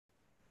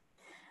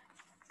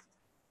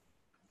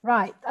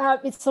Right,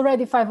 it's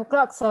already 5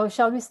 o'clock, so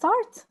shall we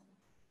start?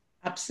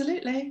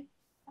 Absolutely.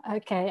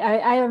 Okay,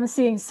 I am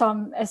seeing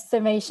some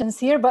estimations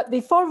here, but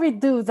before we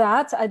do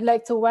that, I'd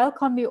like to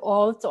welcome you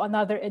all to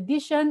another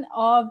edition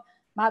of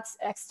Maths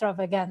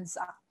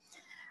Extravaganza.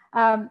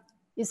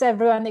 Is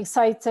everyone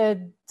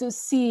excited to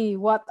see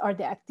what are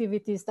the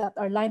activities that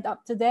are lined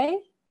up today?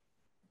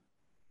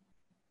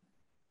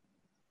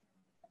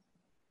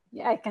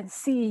 Yeah, I can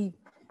see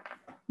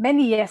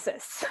many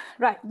yeses.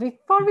 Right,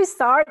 before we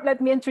start,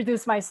 let me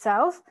introduce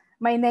myself.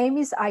 My name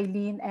is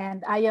Aileen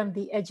and I am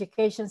the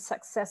Education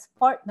Success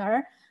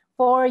Partner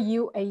for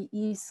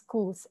UAE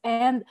Schools.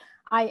 And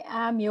I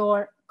am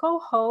your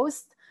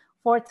co-host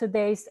for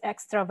today's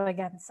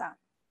extravaganza.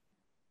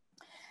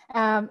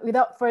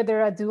 Without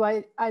further ado,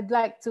 I'd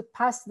like to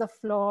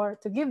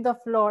give the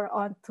floor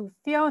on to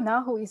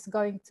Fiona, who is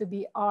going to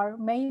be our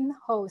main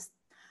host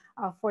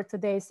for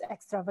today's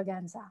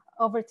extravaganza.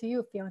 Over to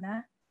you,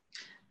 Fiona.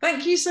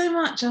 Thank you so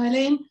much,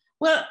 Aileen.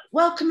 Well,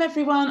 welcome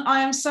everyone. I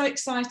am so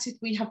excited.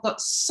 We have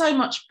got so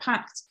much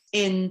packed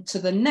into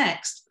the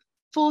next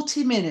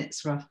 40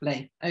 minutes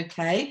roughly,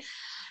 okay?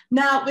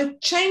 Now, we're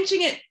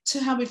changing it to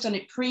how we've done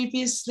it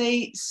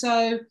previously.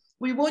 So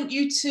we want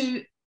you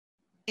to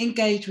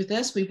engage with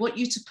us. We want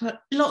you to put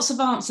lots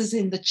of answers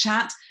in the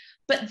chat,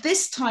 but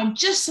this time,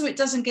 just so it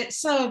doesn't get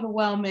so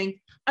overwhelming,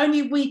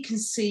 only we can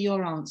see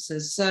your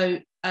answers. So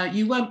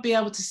you won't be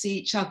able to see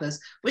each other's,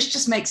 which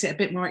just makes it a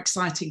bit more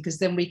exciting because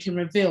then we can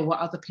reveal what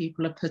other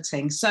people are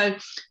putting. So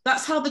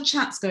that's how the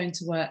chat's going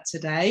to work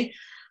today.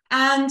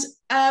 And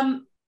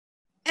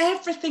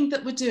everything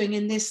that we're doing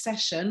in this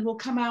session will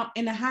come out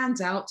in a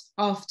handout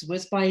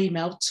afterwards by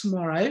email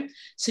tomorrow.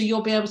 So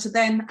you'll be able to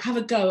then have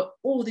a go at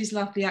all these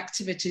lovely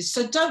activities.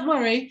 So don't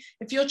worry,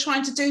 if you're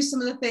trying to do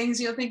some of the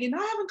things you're thinking, I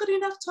haven't got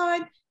enough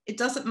time, it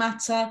doesn't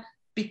matter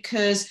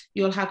because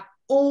you'll have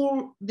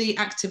all the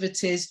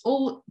activities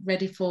all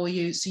ready for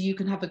you so you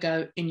can have a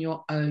go in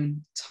your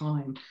own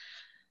time.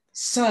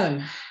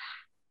 So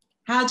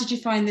how did you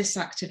find this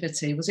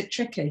activity? Was it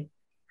tricky?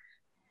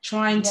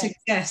 Trying to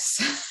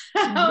guess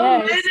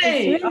how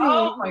many? Really,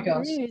 oh my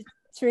gosh. Really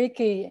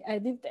tricky. I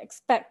didn't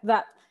expect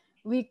that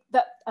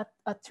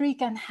a tree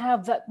can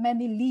have that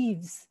many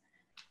leaves.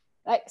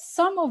 Like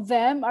some of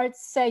them are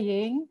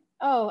saying,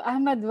 oh,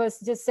 Ahmed was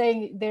just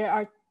saying there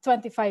are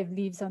 25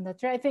 leaves on the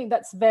tree. I think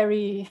that's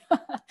very,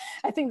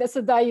 I think that's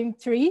a dying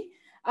tree.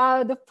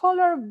 The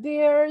polar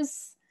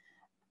bears,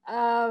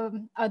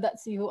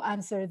 that's you who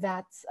answered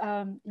that.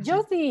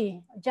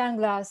 Jyoti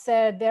Jangla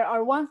said there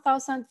are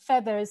 1,000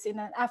 feathers in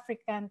an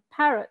African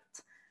parrot.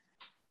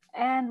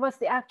 And what's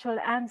the actual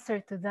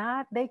answer to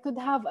that? They could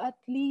have at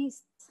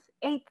least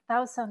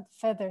 8,000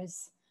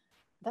 feathers.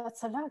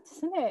 That's a lot,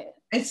 isn't it?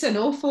 It's an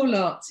awful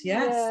lot,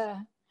 yes.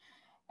 Yeah.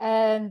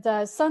 And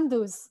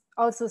Sandus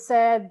also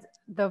said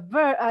the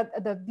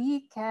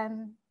bee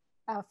can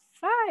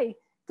fly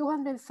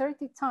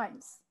 230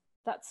 times.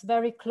 That's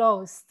very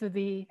close to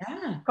the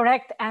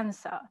correct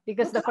answer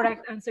because the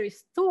correct answer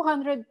is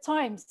 200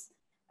 times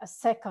a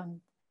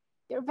second.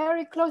 You're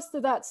very close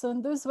to that,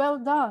 Sundus. Well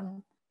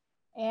done.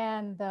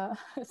 And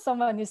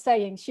someone is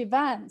saying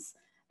Shivans.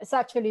 It's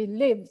actually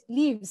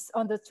leaves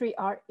on the tree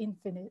are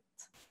infinite.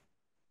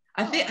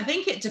 I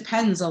think it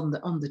depends on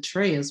the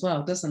tree as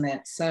well, doesn't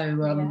it? So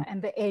yeah,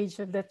 and the age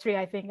of the tree,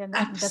 I think, and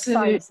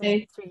absolutely. the size of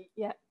the tree.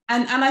 Yeah.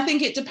 And I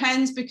think it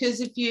depends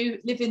because if you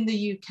live in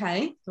the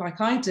UK,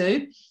 like I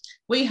do,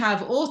 we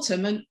have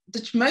autumn and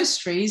most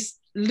trees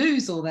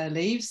lose all their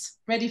leaves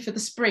ready for the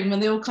spring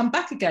when they all come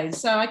back again.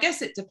 So I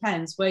guess it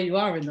depends where you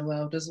are in the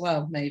world as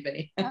well,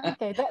 maybe.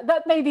 Okay,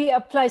 that maybe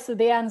applies to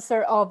the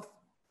answer of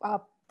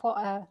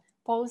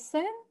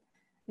Paulsen.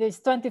 There's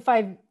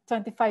 25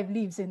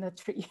 leaves in a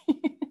tree.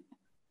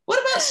 What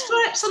about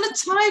stripes on a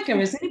tiger?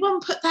 Has anyone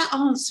put that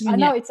answer in?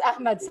 No, it's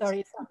Ahmed. Sorry,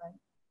 it's Ahmed.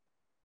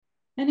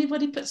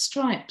 Anybody put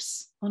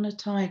stripes on a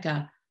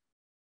tiger?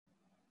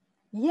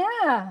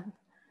 Yeah.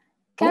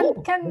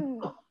 Can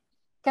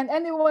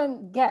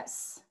anyone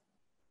guess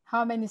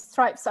how many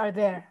stripes are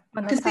there?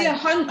 I can see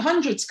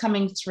hundreds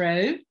coming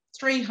through.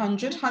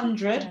 300,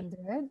 100,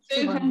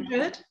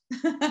 200.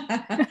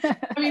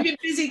 Have you been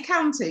busy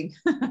counting?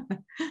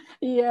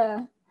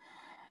 Yeah.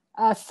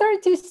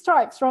 30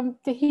 stripes from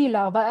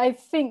Tehila, but I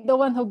think the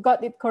one who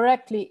got it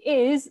correctly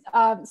is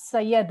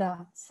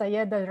Sayeda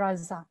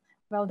Raza.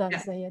 Well done,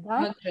 Sayeda.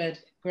 100,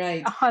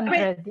 great. 100. I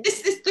mean,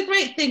 the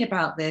great thing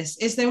about this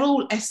is they're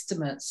all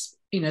estimates.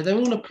 You know, they're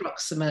all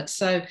approximate.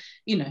 So,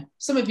 you know,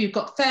 some of you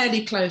got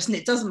fairly close and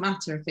it doesn't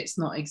matter if it's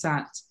not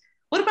exact.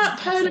 What about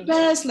polar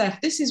bears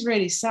left? This is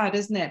really sad,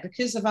 isn't it?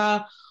 Because of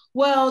our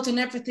world and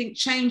everything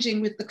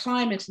changing with the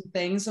climate and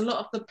things, a lot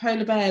of the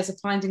polar bears are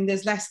finding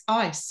there's less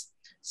ice.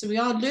 So we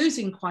are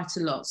losing quite a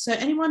lot. So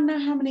anyone know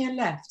how many are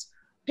left?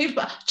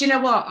 People, do you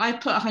know what? I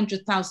put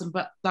 100,000,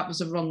 but that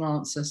was a wrong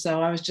answer.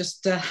 So I was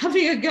just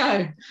having a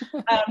go.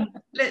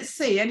 Let's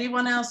see.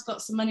 Anyone else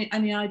got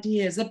any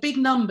ideas? They're big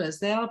numbers.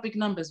 They are big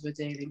numbers we're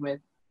dealing with.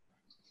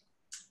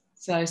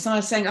 So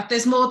someone's saying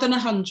there's more than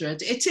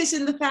 100. It is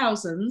in the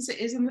thousands. It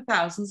is in the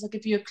thousands. I'll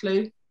give you a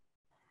clue.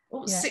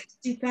 Oh, Yeah.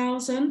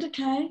 60,000.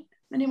 Okay.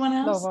 Anyone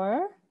else?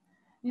 Lower.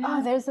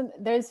 Yeah.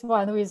 There's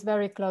one who is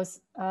very close.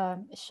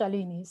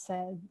 Shalini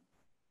said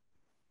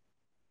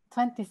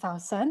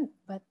 20,000,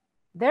 but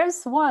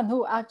there's one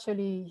who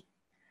actually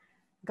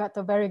got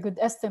a very good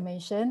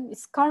estimation.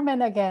 It's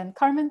Carmen again.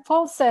 Carmen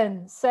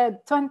Paulsen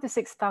said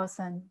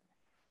 26,000.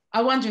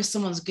 I wonder if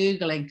someone's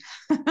Googling.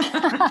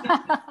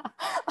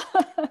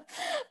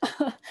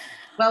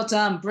 Well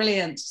done.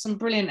 Brilliant. Some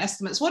brilliant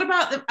estimates. What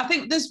about I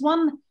think there's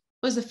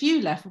a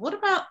few left. What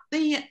about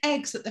the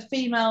eggs that the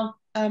female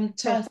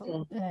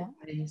turtle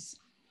lays?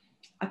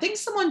 I think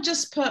someone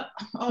just put,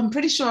 I'm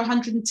pretty sure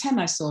 110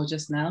 I saw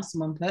just now.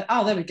 Someone put,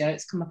 oh, there we go.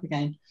 It's come up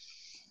again.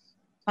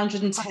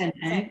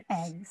 110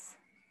 eggs.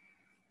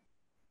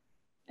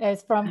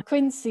 It's from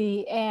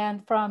Quincy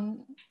and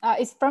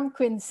it's from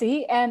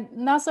Quincy, and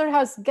Nasser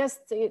has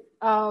guessed it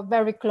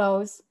very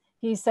close.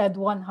 He said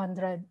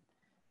 100.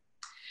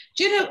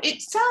 Do you know,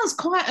 it sounds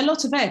quite a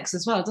lot of eggs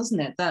as well, doesn't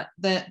it? That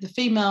the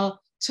female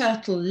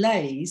turtle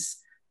lays,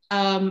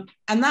 and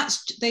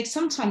they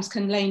sometimes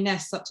can lay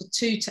nests up to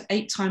 2 to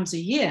 8 times a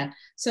year.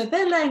 So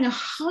they're laying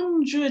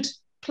 100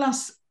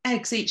 plus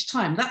eggs each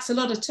time. That's a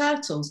lot of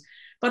turtles.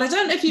 But I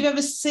don't know if you've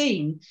ever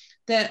seen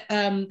that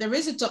there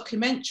is a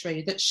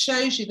documentary that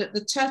shows you that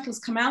the turtles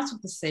come out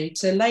of the sea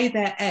to lay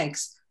their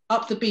eggs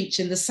up the beach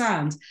in the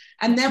sand.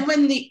 And then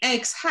when the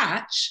eggs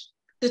hatch,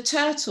 the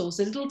turtles,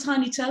 the little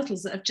tiny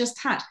turtles that have just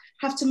hatched,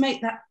 have to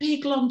make that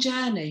big long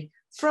journey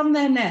from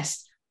their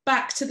nest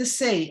back to the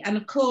sea. And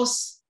of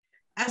course,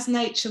 as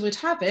nature would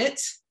have it,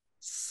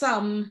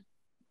 some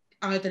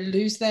either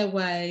lose their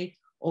way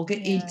or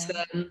get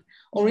eaten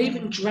or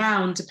even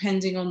drown,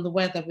 depending on the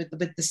weather with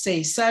the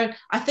sea. So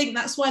I think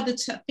that's why the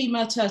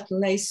female turtle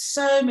lays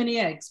so many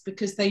eggs,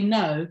 because they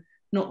know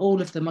not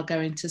all of them are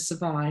going to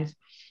survive.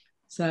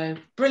 So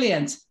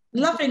brilliant.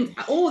 Loving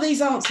all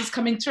these answers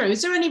coming through.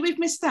 Is there any we've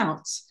missed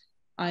out,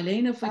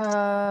 Aileen?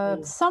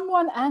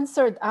 Someone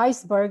answered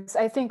icebergs.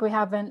 I think we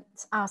haven't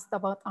asked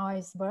about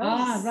icebergs.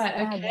 Ah,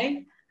 right,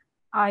 okay.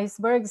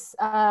 Icebergs.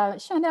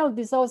 Chanel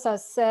de Souza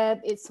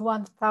said it's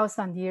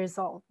 1,000 years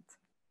old.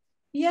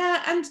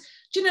 Yeah, and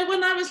do you know,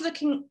 when I was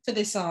looking for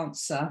this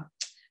answer,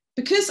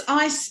 because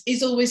ice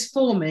is always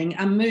forming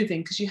and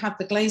moving because you have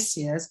the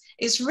glaciers,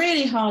 it's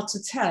really hard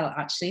to tell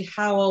actually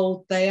how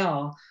old they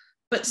are.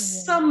 But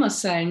some are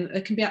saying that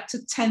they can be up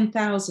to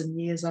 10,000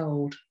 years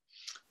old.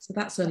 So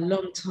that's a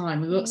long time.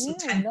 We've got some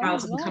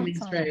 10,000 coming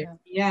through.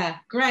 Yeah,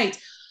 great.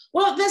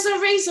 Well, there's a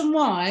reason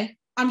why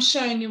I'm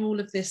showing you all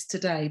of this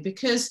today,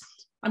 because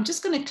I'm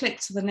just going to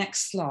click to the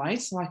next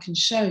slide so I can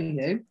show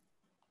you.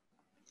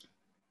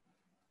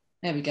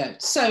 There we go.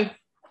 So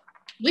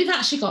we've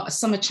actually got a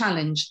summer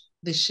challenge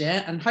this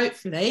year, and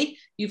hopefully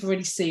you've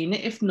already seen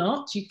it. If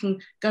not, you can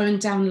go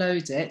and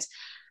download it.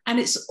 And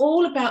it's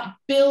all about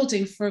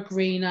building for a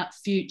greener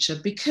future,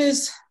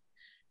 because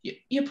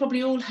you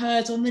probably all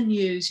heard on the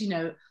news, you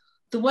know,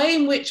 the way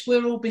in which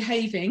we're all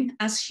behaving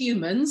as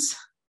humans.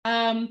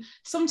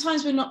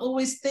 Sometimes we're not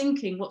always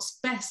thinking what's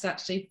best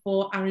actually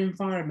for our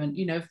environment,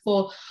 you know,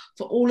 for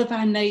all of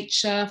our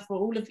nature, for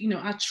all of, you know,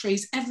 our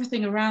trees,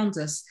 everything around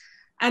us.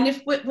 And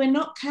if we're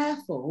not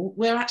careful,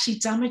 we're actually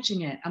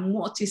damaging it. And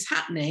what is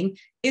happening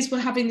is we're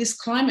having this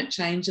climate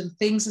change and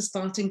things are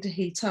starting to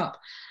heat up.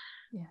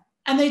 Yeah.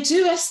 And they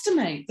do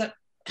estimate that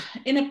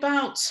in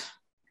about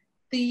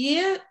the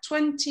year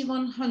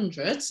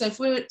 2100, so if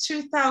we're at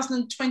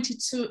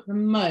 2022 at the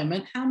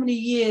moment, how many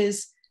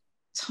years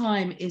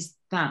time is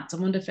that? I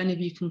wonder if any of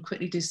you can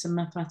quickly do some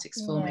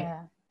mathematics for me.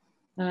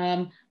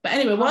 But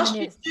anyway, whilst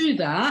you do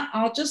that,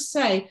 I'll just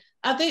say,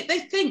 they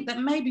think that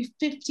maybe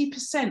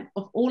 50%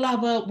 of all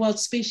our world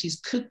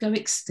species could go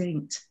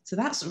extinct. So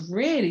that's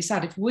really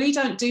sad if we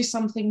don't do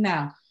something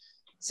now.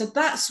 So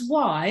that's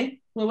why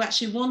we're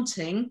actually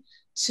wanting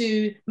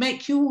to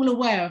make you all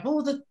aware of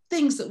all the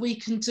things that we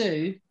can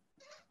do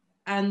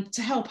and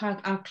to help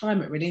our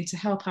climate, really, and to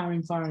help our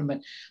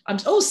environment. I'm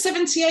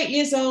 78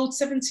 years old,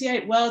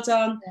 78, well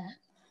done. Yeah.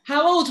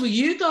 How old will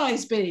you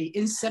guys be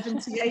in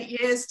 78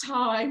 years'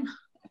 time?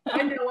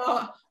 I know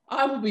what.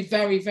 I will be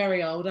very,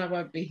 very old. I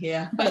won't be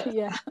here. But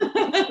yeah,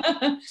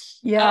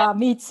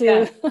 me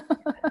too. Yeah.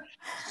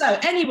 So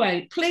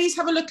anyway, please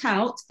have a look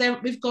out.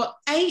 We've got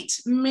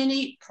 8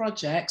 mini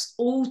projects,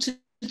 all to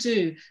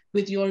do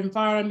with your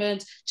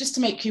environment, just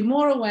to make you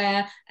more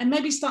aware and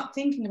maybe start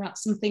thinking about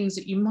some things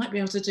that you might be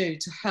able to do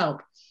to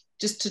help,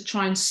 just to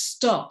try and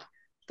stop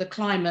the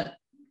climate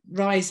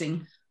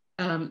rising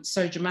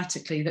so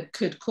dramatically that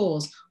could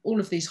cause all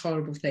of these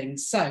horrible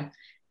things. So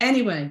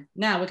anyway,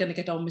 now we're going to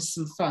get on with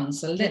some fun.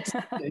 So let's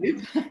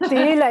move.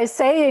 Tila is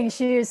saying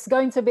she's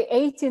going to be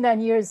 89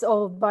 years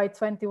old by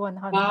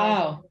 2100.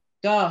 Wow,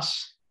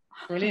 gosh,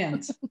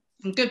 brilliant.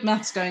 Some good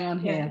maths going on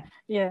here.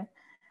 Yeah.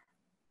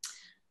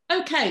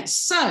 Okay,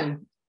 so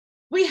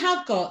we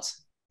have got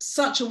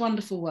such a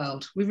wonderful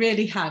world. We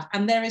really have.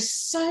 And there is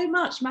so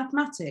much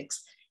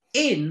mathematics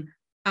in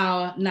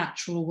our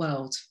natural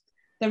world.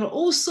 There are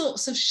all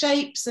sorts of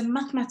shapes and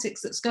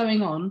mathematics that's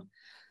going on.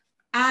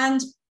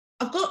 And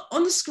I've got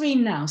on the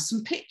screen now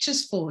some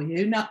pictures for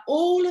you. Now,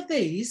 all of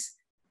these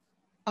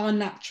are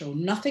natural.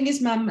 Nothing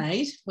is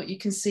man-made, what you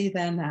can see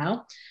there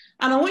now.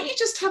 And I want you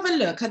just to have a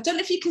look. I don't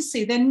know if you can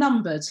see, they're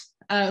numbered.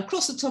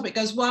 Across the top, it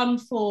goes 1,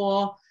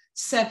 4,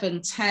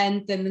 7,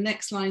 10. Then the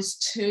next line's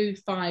 2,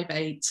 5,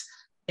 8,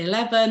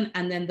 11.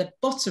 And then the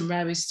bottom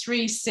row is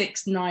 3,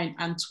 6, 9,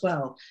 and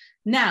 12.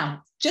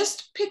 Now,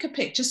 just pick a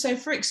picture. So,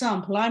 for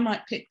example, I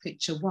might pick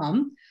picture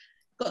 1.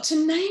 Got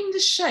to name the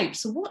shape.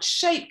 So what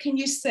shape can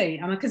you see?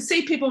 And I can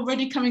see people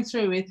already coming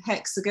through with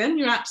hexagon.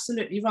 You're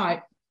absolutely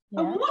right. Yeah.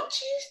 And what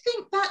do you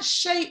think that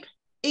shape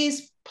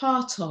is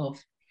part of?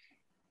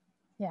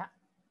 Yeah.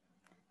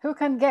 Who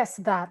can guess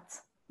that?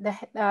 The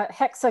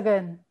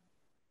hexagon.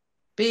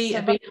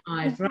 A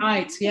beehive,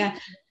 right? Yeah.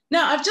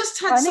 Now I've just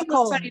had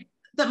someone say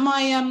that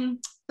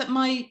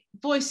my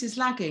voice is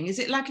lagging. Is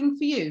it lagging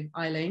for you,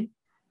 Aileen?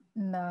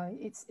 No,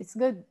 it's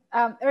good.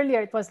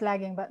 Earlier it was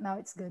lagging, but now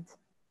it's good.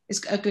 It's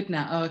good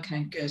now. Oh,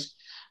 okay, good.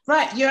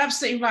 Right, you're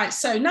absolutely right.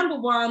 So number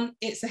 1,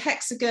 it's a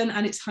hexagon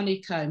and it's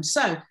honeycomb.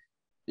 So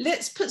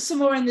let's put some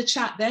more in the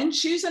chat then.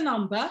 Choose a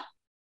number,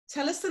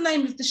 tell us the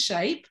name of the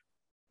shape,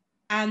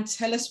 and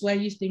tell us where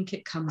you think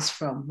it comes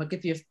from. I'll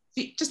give you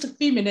just a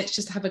few minutes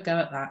just to have a go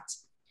at that.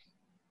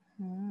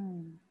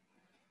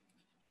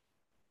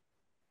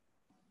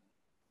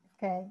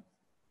 Okay.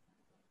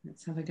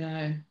 Let's have a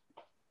go.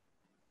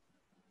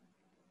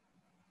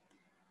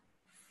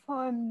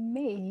 For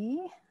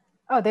me,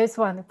 oh, there's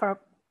one for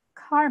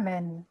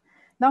Carmen.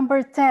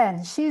 Number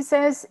 10, she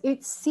says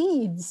it's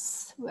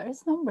seeds.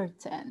 Where's number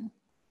 10?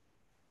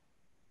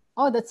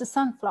 Oh, that's a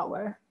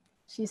sunflower.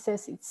 She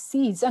says it's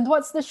seeds. And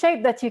what's the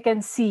shape that you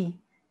can see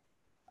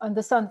on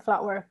the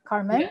sunflower,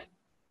 Carmen? Yeah.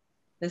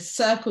 There's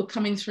circle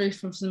coming through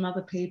from some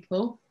other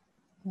people.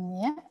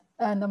 Yeah.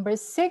 Number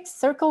 6,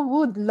 circle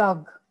wood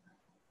log.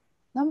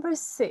 Number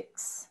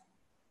 6.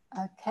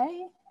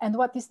 Okay. And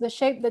what is the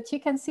shape that you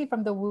can see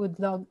from the wood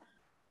log?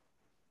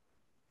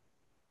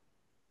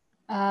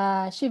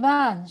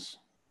 Shivansh.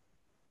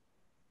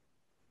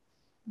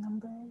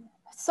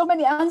 So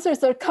many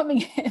answers are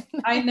coming in.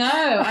 I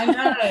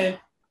know.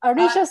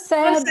 Arisha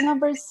said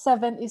number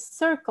 7 is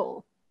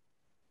circle.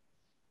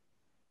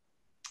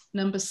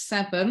 Number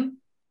 7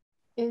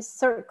 is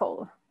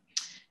circle.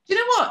 You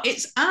know what?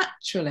 It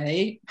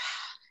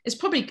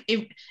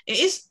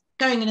is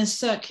going in a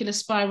circular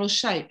spiral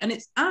shape, and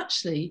it's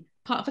actually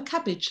part of a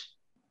cabbage.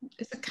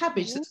 It's a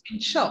cabbage that's been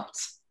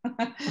chopped.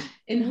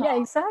 Yeah,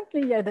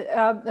 exactly. Yeah,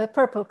 the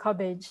purple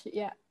cabbage.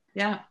 Yeah.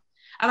 Yeah.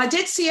 And I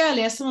did see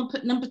earlier someone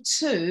put number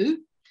 2,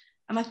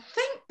 and I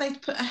think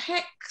they'd put a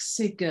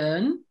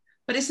hexagon,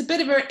 but it's a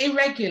bit of an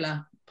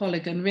irregular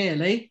polygon,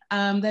 really.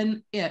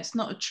 Then yeah, it's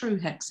not a true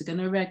hexagon.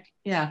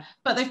 Yeah,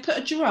 but they've put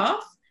a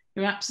giraffe.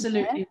 You're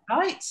absolutely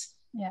right.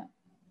 Yeah.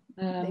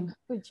 They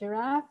put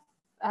giraffe.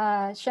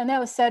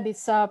 Chanel said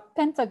it's a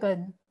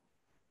pentagon.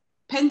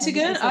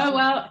 Pentagon? Oh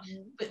well,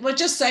 we'll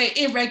just say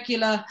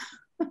irregular.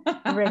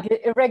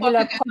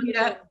 Irregular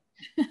polygon.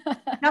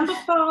 Number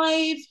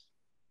 5.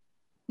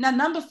 Now,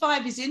 number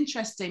 5 is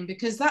interesting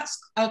because that's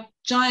a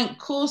giant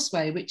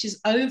causeway, which is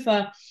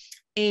over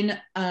in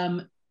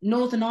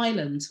Northern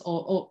Ireland,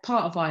 or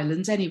part of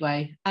Ireland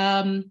anyway.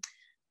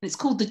 It's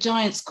called the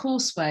Giant's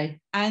Causeway.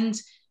 And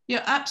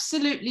you're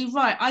absolutely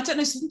right. I don't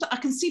know, I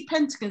can see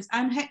pentagons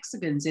and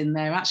hexagons in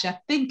there. Actually, I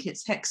think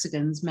it's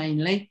hexagons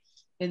mainly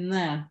in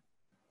there.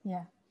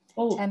 Yeah.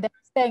 Oh. And they're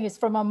saying it's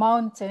from a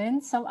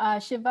mountain. Some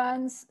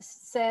Shivans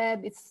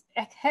said it's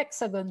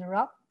hexagon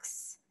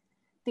rocks.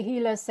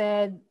 Tehila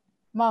said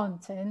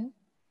mountain.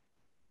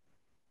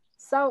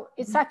 So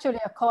it's actually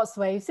a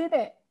causeway, isn't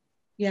it?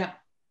 Yeah.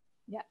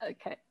 Yeah,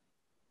 okay.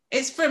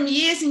 It's from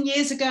years and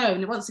years ago.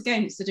 And once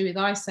again, it's to do with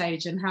Ice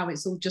Age and how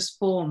it's all just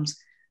formed.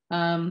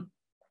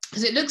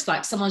 Because it looks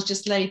like someone's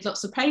just laid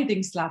lots of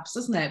paving slabs,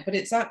 doesn't it? But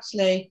it's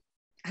actually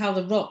how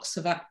the rocks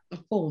have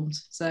formed.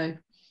 So,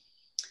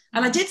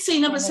 and I did see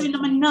number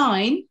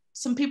 9.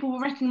 Some people were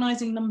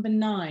recognizing number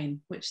 9,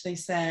 which they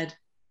said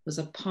was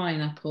a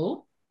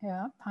pineapple.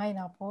 Yeah,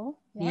 pineapple.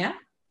 Yeah.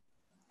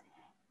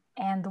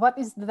 And what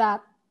is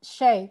that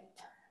shape?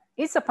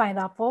 It's a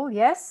pineapple,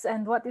 yes.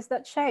 And what is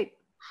that shape?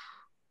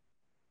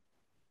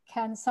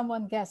 Can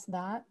someone guess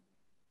that?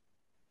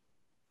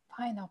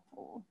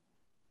 Pineapple.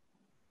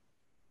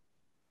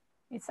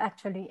 It's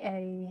actually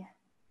a...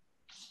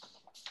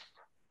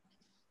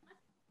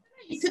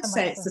 You could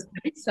say it's a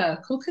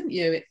semicircle, couldn't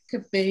you? It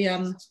could be...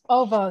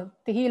 oval.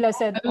 Tehila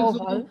said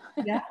oval.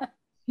 Yeah.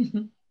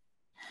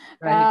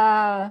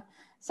 Right.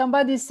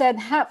 Somebody said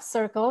half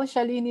circle.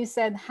 Shalini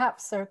said half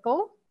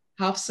circle.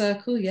 Half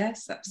circle,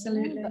 yes,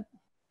 absolutely.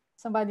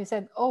 Somebody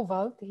said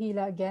oval.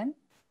 Tehila again.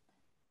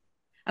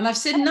 And I've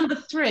seen number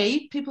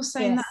 3, people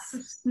saying that's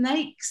a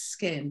snake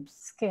skin.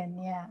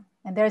 Skin, yeah.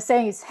 And they're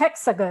saying it's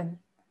hexagon.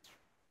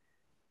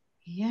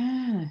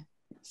 Yeah.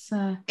 It's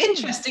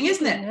interesting,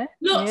 isn't it?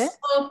 Yeah. Lots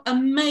of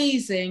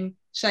amazing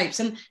shapes.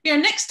 And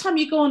next time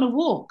you go on a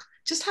walk,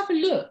 just have a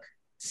look.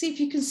 See if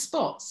you can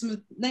spot some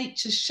of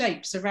nature's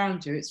shapes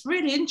around you. It's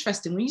really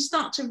interesting when you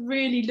start to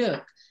really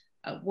look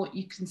at what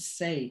you can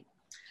see.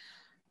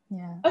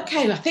 Yeah.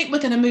 Okay, I think we're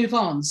going to move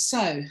on.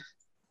 So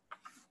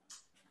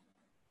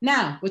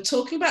Now, we're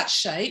talking about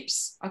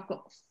shapes. I've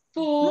got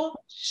 4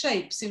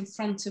 shapes in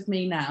front of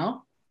me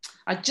now.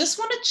 I just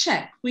want to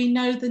check we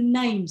know the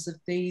names of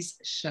these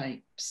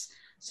shapes.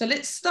 So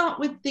let's start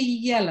with the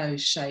yellow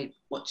shape.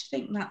 What do you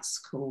think that's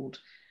called?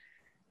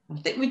 I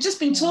think we've just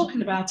been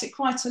talking about it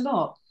quite a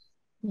lot.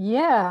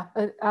 Yeah,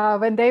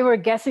 when they were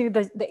guessing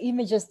the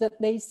images that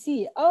they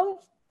see.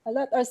 Oh, a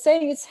lot are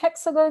saying it's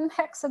hexagon,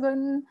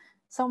 hexagon.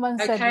 Someone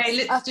said okay,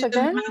 it's let's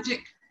octagon. do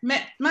the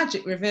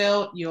magic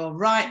reveal. You're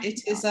right,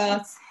 it's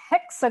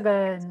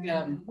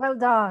hexagon. Well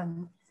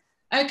done.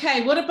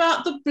 Okay, what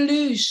about the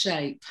blue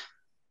shape?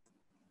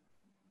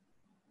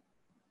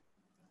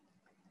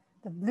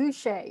 The blue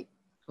shape.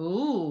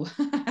 Ooh.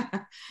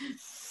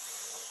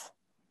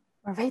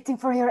 We're waiting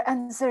for your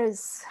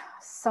answers.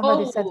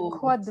 Somebody said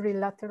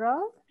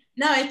quadrilateral.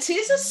 No, it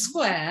is a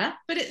square,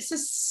 but it's a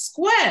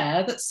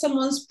square that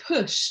someone's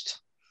pushed.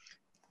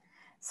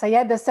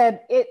 Sayeda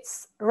said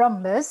it's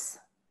rhombus.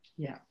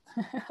 Yeah.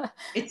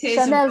 It is.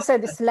 Chanel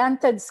said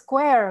slanted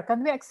square.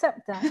 Can we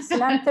accept that?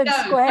 Slanted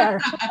square.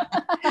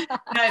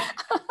 No.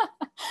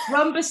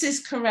 Rhombus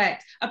is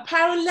correct. A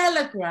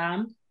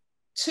parallelogram,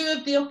 2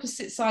 of the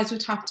opposite sides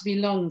would have to be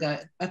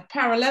longer. A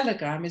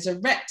parallelogram is a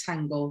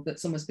rectangle that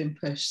someone's been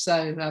pushed.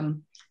 So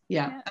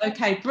yeah.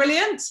 Okay,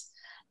 brilliant.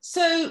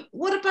 So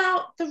what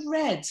about the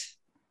red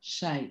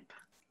shape?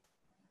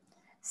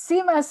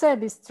 Sima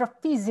said it's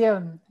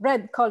trapezium,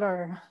 red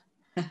color.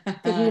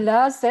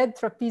 Tehila said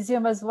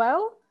trapezium as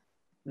well.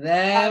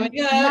 There we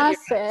go.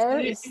 Nasser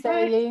is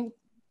saying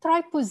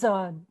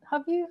tripuzod.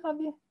 Have you?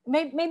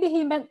 Maybe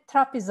he meant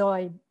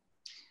trapezoid.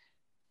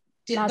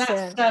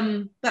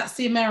 That's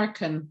the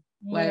American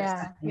way of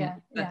saying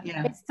it.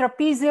 Yeah. It's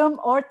trapezium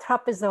or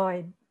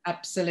trapezoid.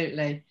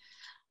 Absolutely.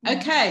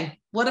 Okay,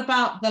 what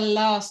about the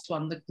last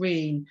one, the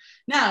green?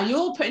 Now, you're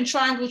all putting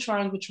triangle,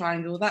 triangle,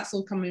 triangle. That's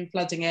all coming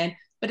flooding in,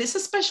 but it's a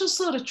special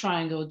sort of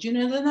triangle. Do you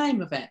know the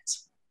name of it?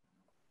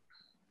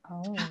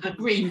 Oh. A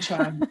green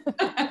triangle.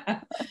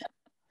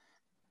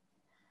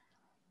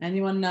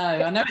 Anyone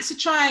know? I know it's a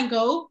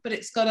triangle, but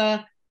it's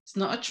not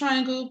a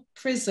triangle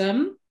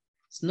prism.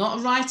 It's not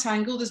a right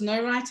angle. There's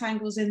no right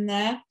angles in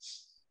there.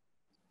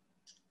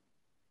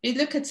 You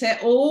look at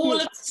it, all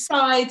of the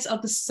sides are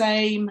the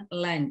same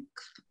length.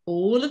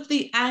 All of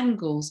the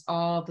angles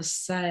are the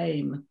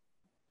same.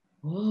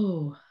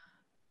 Oh.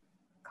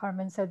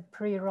 Carmen said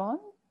pre-ron.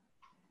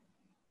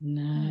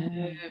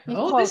 No.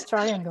 Equal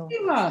triangle.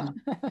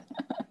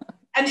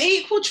 An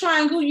equal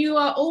triangle, you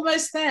are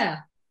almost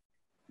there.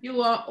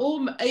 You are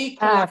all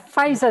equal.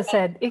 Faiza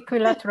said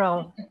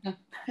equilateral.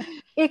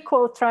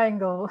 Equal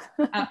triangle.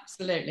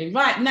 Absolutely.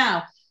 Right,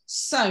 now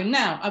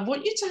I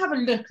want you to have a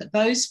look at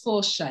those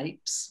 4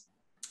 shapes,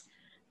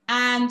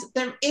 and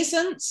there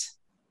isn't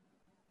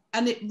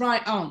a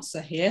right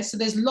answer here, so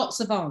there's lots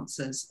of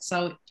answers.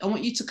 So I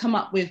want you to come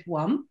up with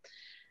one.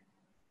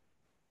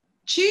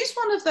 Choose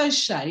one of those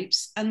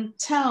shapes and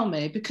tell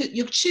me, because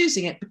you're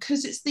choosing it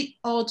because it's the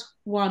odd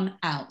one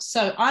out.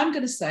 So I'm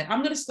going to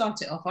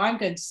start it off. I'm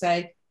going to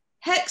say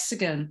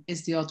hexagon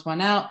is the odd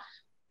one out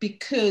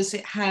because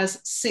it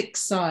has 6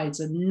 sides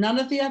and none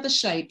of the other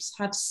shapes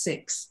have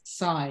 6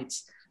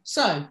 sides.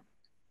 So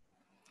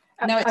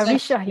now it's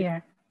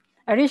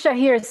Arisha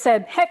here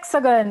said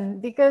hexagon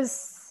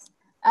because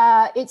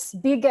it's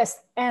biggest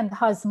and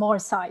has more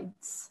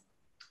sides.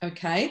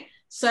 Okay,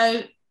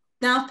 so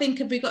now think,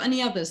 have we got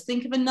any others?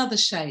 Think of another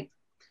shape.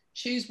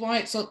 Choose why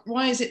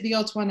is it the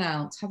odd one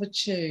out? Have a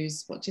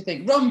choose. What do you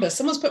think? Rhombus.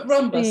 Someone's put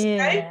rhombus.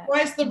 Okay?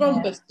 Why is the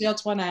rhombus the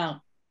odd one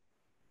out?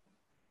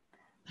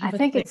 I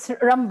think it's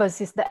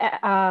rhombus is the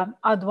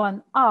odd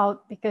one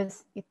out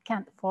because it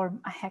can't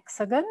form a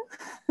hexagon.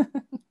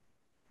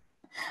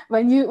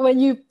 When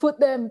you put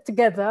them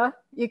together,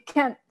 you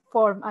can't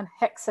form a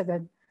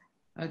hexagon.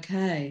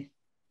 Okay.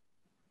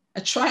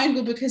 A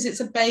triangle because it's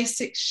a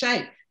basic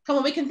shape. Come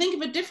on, we can think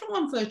of a different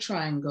one for a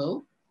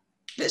triangle.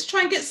 Let's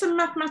try and get some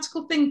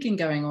mathematical thinking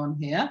going on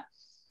here.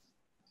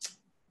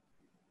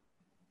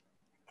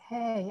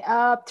 Okay,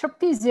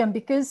 trapezium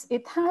because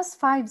it has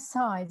 5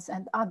 sides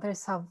and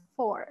others have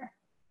 4.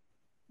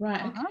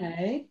 Right,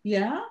 okay,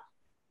 yeah.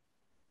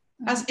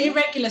 Has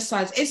irregular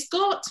sides. It's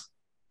got,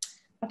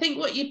 I think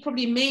what you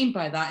probably mean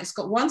by that, it's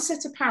got one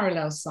set of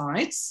parallel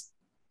sides,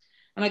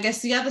 and I guess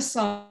the other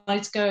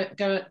sides go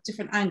at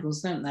different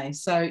angles, don't they?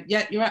 So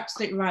yeah, you're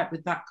absolutely right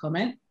with that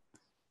comment.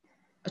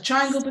 A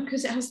triangle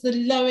because it has the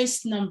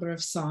lowest number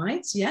of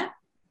sides, yeah.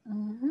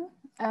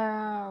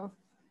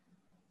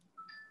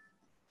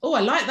 Oh,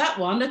 I like that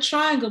one. A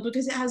triangle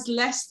because it has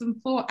less than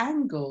 4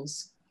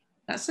 angles.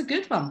 That's a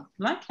good one.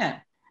 I like it.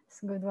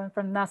 It's a good one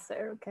from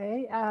Nasser,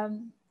 okay.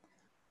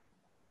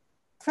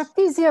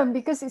 Trapezium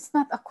because it's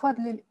not a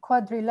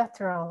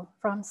quadrilateral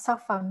from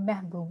Safa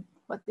Mehboob.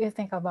 What do you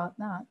think about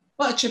that?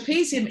 Well, a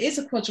trapezium is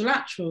a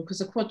quadrilateral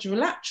because a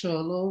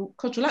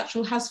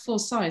quadrilateral has 4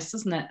 sides,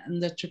 doesn't it?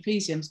 And the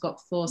trapezium's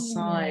got 4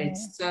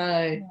 sides.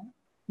 So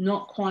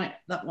not quite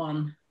that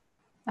one.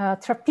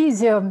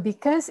 Trapezium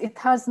because it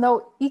has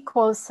no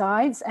equal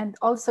sides and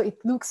also it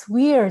looks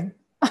weird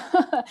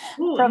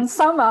From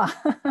summer.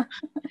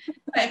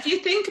 If you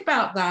think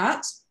about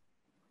that,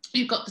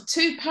 you've got the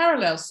two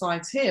parallel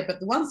sides here, but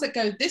the ones that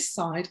go this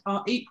side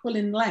are equal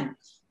in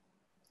length.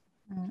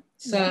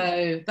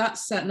 So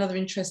that's another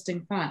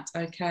interesting fact.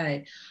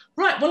 Okay.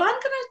 Right. Well, I'm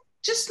going to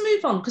just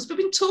move on because we've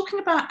been talking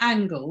about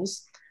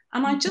angles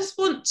and I just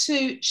want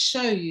to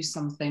show you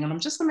something and I'm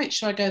just going to make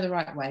sure I go the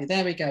right way.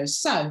 There we go.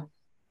 So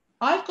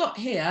I've got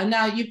here,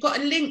 now you've got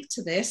a link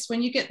to this.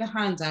 When you get the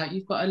handout,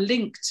 you've got a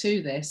link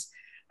to this.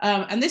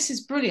 And this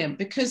is brilliant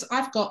because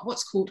I've got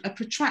what's called a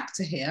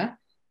protractor here.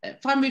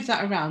 If I move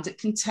that around, it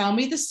can tell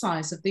me the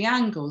size of the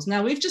angles.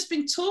 Now, we've just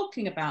been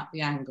talking about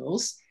the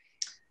angles.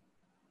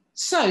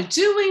 So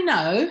do we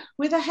know,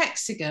 with a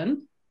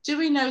hexagon, do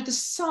we know the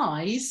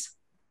size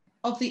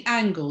of the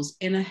angles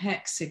in a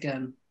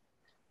hexagon?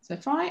 So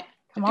if I...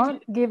 Come on,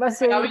 give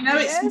us a... we know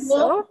it's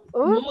more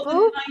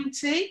than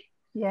 90.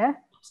 Yeah.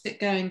 What's it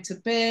going to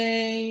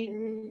be?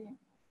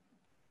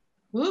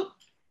 Whoop.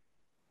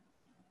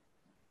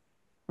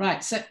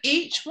 Right, so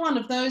each one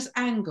of those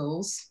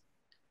angles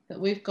that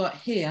we've got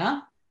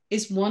here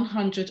is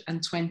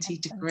 120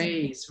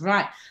 degrees.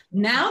 Right,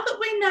 now that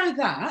we know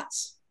that,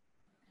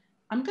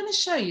 I'm going to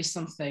show you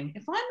something.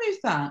 If I move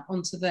that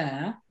onto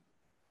there,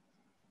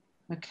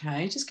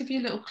 okay, just give you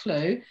a little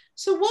clue.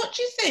 So what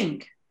do you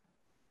think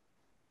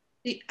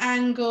the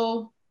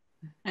angle,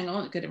 hang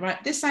on, get it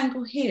right, this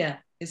angle here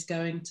is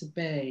going to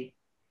be?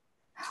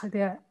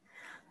 Yeah.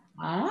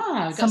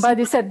 Ah,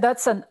 somebody said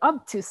that's an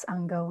obtuse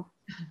angle.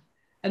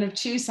 An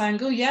obtuse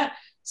angle, yeah.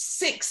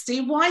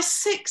 60. Why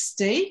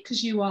 60?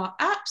 Because you are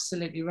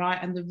absolutely right.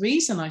 And the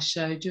reason I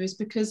showed you is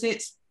because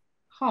it's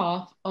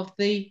half of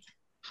the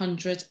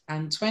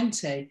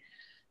 120.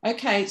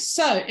 Okay,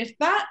 so if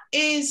that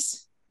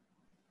is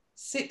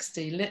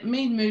 60, let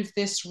me move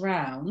this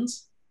round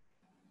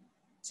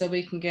so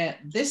we can get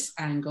this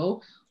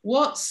angle.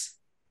 What's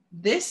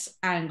this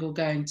angle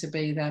going to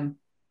be then?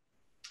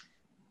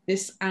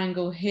 This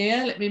angle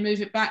here, let me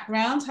move it back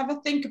round. Have a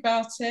think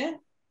about it.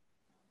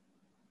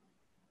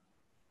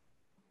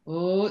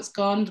 Oh, it's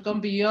gone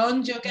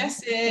beyond your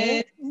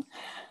guesses.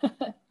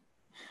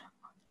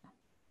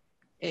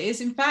 It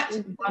is, in fact,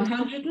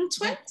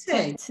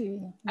 120.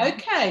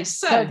 Okay,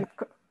 so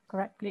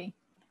correctly.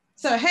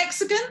 So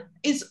hexagon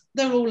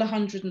they're all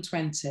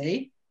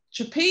 120.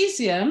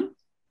 Trapezium,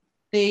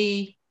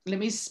 let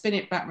me spin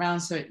it back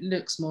round so it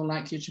looks more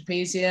like your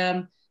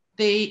trapezium.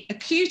 The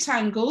acute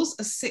angles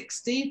are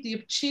 60. The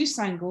obtuse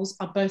angles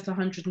are both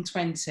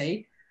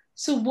 120.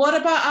 So what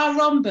about our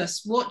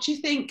rhombus? What do you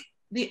think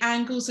the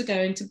angles are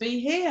going to be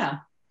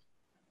here?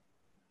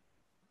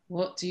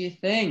 What do you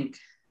think?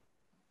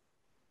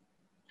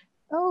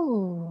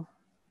 Oh.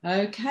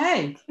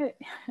 Okay.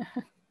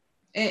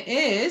 It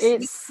is.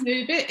 Let's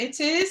move it. It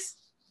is.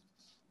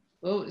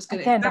 Oh, it's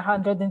going to. Again,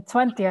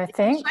 120, I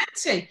think.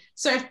 20.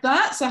 So if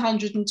that's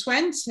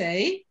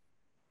 120,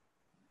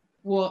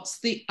 what's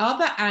the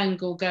other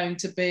angle going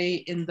to be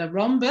in the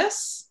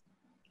rhombus?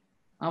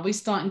 Are we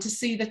starting to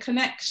see the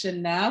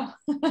connection now?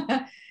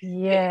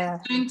 Yeah.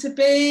 It's going to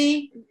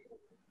be...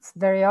 It's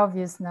very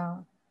obvious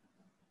now.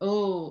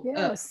 Oh.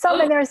 Yeah.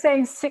 Somebody are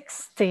saying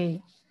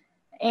 60.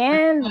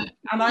 And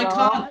I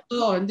can't...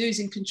 Oh, I'm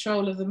losing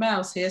control of the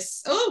mouse here.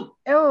 Oh.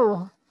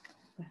 Oh.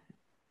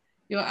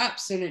 You're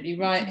absolutely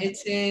right. It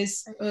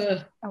is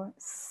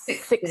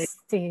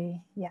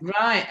 60. Yeah.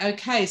 Right.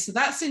 Okay. So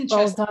that's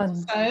interesting. Well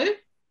done. So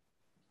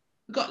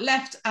we've got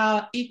left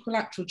our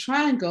equilateral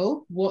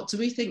triangle. What do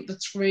we think the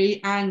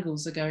three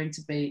angles are going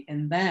to be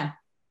in there?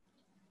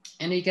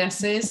 Any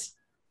guesses?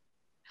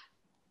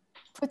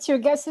 Put your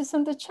guesses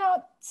in the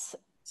chat.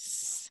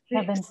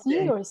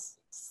 70 or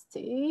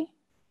 60.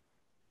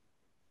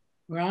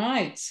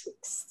 Right.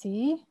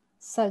 60.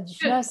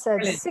 Sajna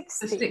said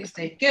 60.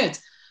 60. Good.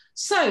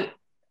 So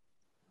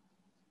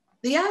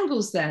the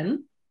angles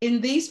then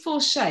in these four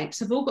shapes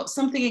have all got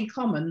something in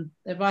common.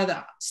 They're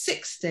either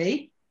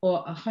 60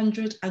 or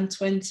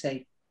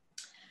 120.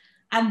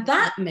 And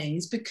that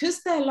means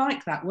because they're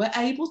like that, we're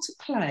able to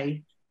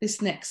play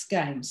this next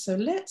game. So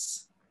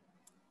let's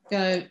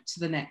go to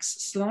the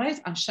next slide.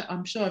 I'm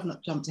sure I've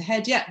not jumped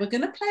ahead yet. We're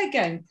going to play a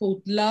game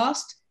called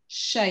Last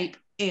Shape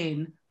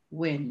In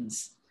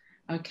Wins.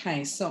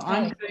 Okay, so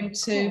I'm going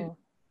to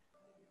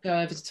go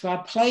over to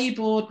our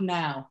playboard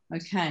now.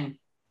 Okay.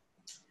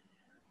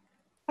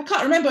 I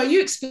can't remember. Are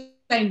you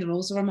explaining the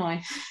rules or am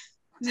I?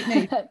 Is it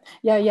me?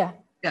 Yeah.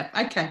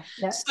 Okay.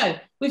 Yeah. So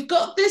we've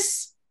got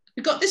this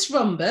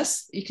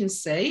rhombus, you can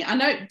see. I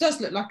know it does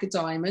look like a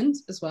diamond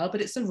as well,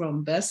 but it's a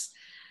rhombus.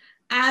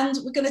 And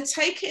we're going to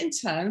take it in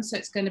turn. So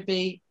it's going to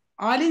be,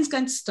 Eileen's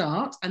going to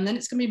start and then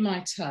it's going to be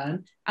my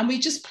turn. And we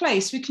just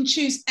place, we can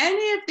choose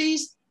any of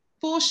these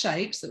four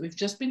shapes that we've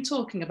just been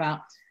talking about,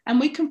 and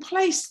we can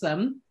place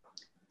them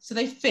so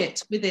they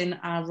fit within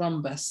our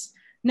rhombus.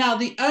 Now,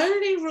 the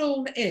only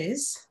rule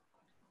is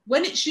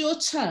when it's your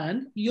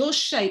turn, your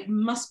shape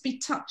must be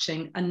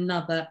touching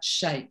another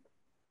shape.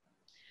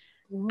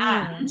 Ooh,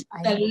 and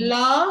the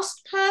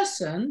last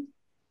person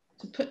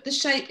to put the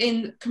shape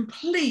in that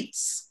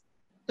completes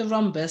the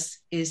rhombus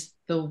is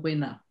the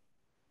winner.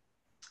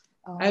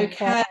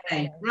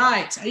 Okay,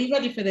 right. Are you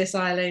ready for this,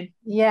 Aileen?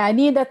 Yeah, I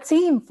need a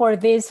team for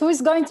this. Who's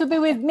going to be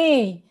with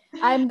me?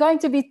 I'm going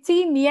to be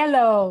team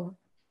yellow.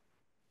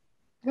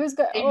 Who's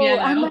going?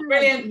 Oh,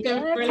 brilliant!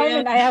 Yeah,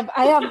 brilliant.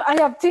 I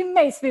have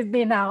teammates with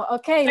me now.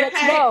 Okay, let's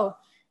go.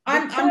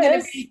 I'm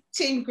going to be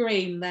team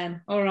green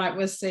then. All right,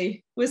 we'll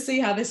see. We'll see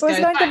how this goes. Who's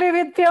going to be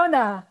with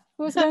Fiona?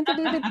 Who's going to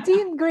be with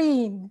team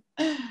green?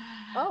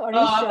 Oh, Arisha.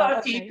 I've got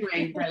a team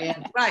green.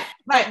 Brilliant. Right.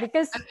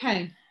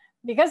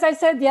 Because I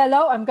said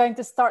yellow, I'm going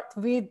to start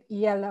with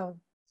yellow.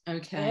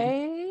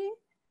 Okay.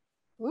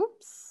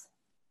 Oops.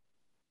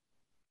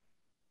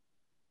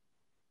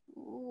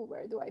 Ooh,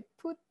 where do I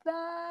put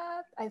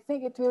that? I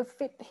think it will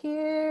fit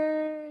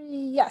here.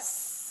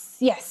 Yes,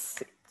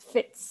 it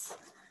fits.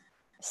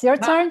 It's your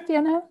turn,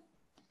 Fiona.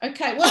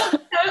 Okay, well,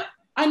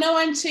 I know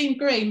I'm team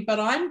green, but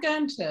I'm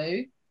going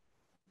to...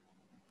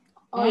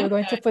 Oh, you're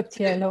going to put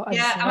yellow as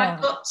well. And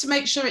I've got to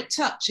make sure it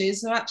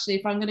touches. So actually,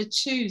 if I'm going to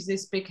choose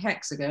this big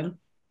hexagon,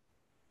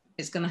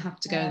 it's going to have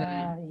to go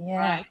there. Yeah,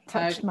 right.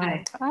 touch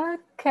mine.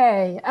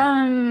 Okay.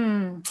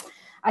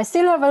 I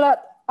still have a lot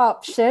of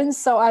options,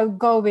 so I'll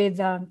go with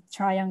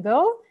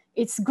triangle.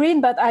 It's green,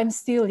 but I'm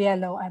still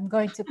yellow. I'm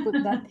going to put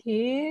that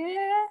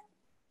here.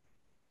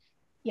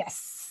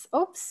 Yes.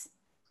 Oops.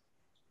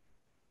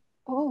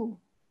 Oh.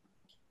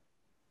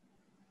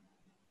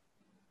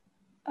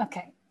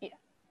 Okay. Yeah.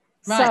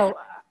 Right. So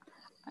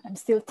I'm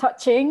still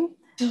touching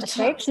the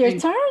shapes. Your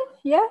turn.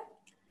 Yeah.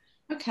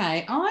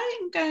 Okay,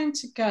 I'm going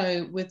to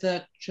go with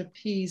a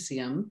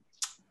trapezium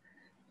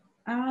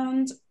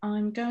and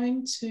I'm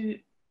going to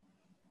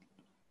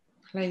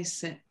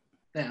place it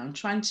there. I'm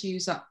trying to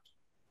use up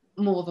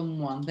more than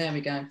one. There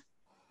we go.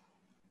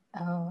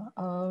 Oh,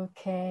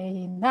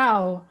 okay.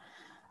 Now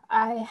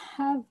I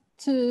have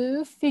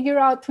to figure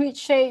out which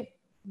shape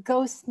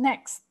goes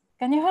next.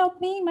 Can you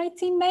help me, my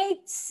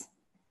teammates?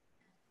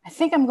 I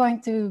think I'm going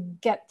to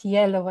get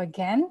yellow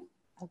again.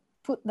 I'll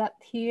put that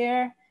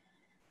here.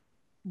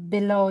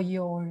 Below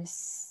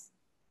yours.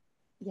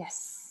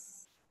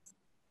 Yes.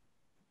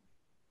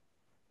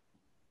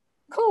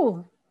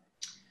 Cool.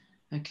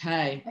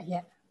 Okay.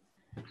 Yeah.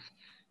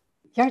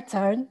 Your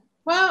turn.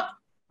 Well,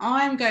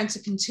 I'm going to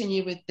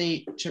continue with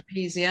the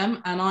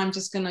trapezium and I'm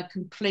just going to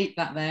complete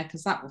that there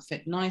because that will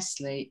fit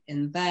nicely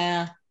in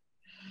there.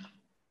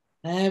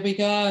 There we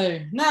go.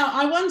 Now,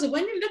 I wonder,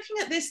 when you're looking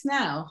at this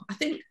now, I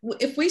think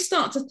if we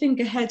start to think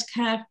ahead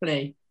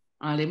carefully,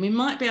 Aileen, we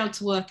might be able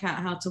to work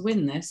out how to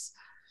win this.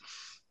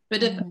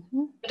 Bit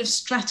of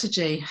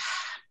strategy.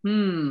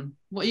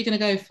 What are you going to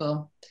go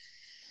for?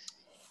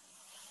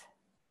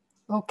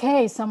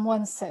 Okay,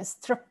 someone says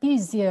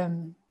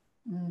trapezium.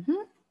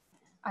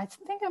 I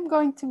think I'm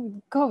going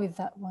to go with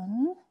that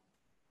one.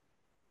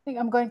 I think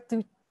I'm going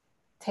to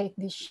take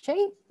this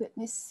shape. Let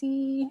me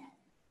see.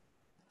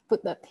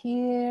 Put that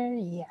here.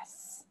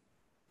 Yes,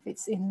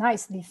 fits in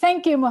nicely.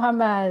 Thank you,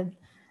 Muhammad.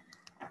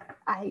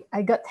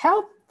 I got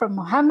help from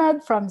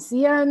Muhammad, from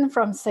Zian,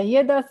 from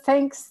Sayeda.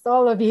 Thanks to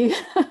all of you.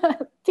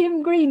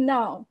 Team green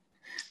now.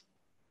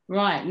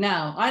 Right,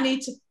 now I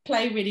need to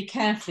play really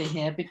carefully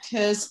here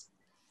because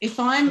if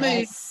I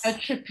move a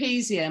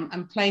trapezium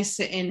and place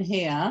it in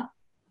here,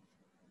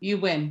 you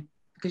win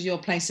because you'll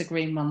place a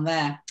green one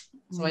there.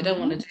 So I don't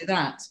want to do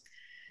that.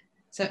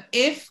 So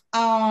if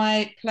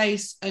I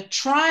place a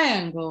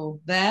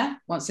triangle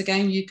there, once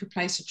again, you could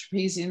place a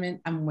trapezium in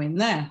and win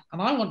there.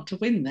 And I want to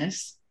win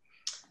this.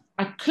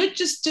 I could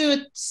just do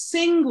a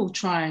single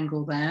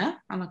triangle there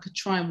and I could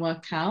try and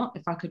work out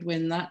if I could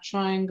win that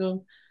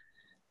triangle.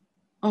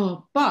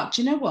 Oh, but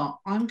you know what?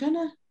 I'm going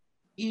to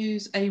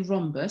use a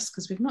rhombus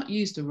because we've not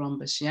used a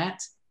rhombus yet.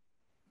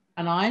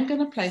 And I'm going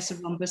to place a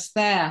rhombus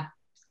there.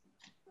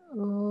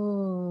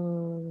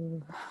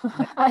 Ooh.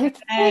 I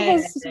think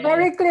it's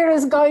very clear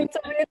it's going to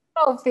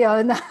win,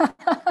 Fiona.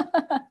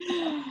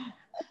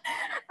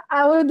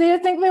 How do you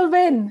think we'll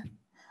win?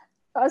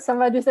 Oh,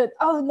 somebody said,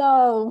 oh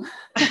no.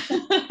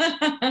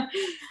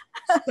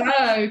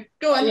 So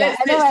go on, let's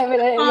do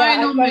the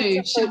final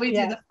move. Shall we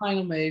do the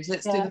final moves?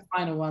 Let's do the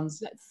final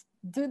ones. Let's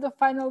do the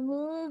final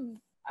move.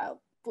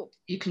 I'll put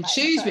you can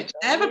choose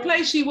whichever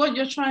place you want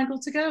your triangle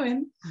to go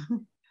in.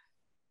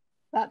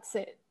 That's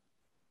it.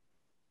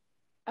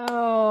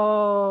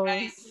 Oh.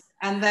 Right.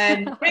 And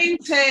then green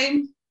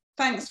team,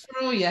 thanks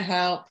for all your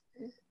help.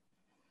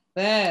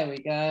 There we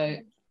go.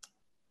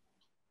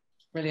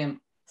 Brilliant.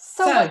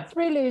 So what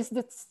really is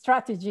the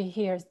strategy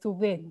here to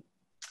win?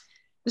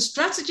 The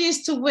strategy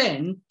is to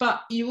win,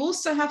 but you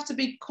also have to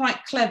be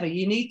quite clever.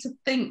 You need to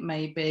think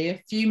maybe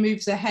a few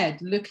moves ahead,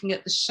 looking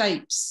at the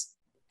shapes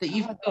that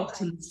you've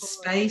got and the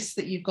space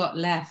that you've got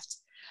left.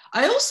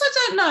 I also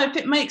don't know if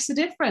it makes a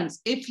difference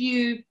because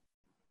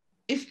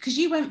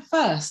you went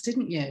first,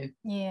 didn't you?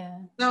 Yeah.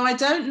 So I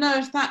don't know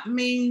if that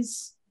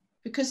means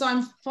because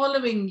I'm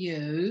following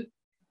you,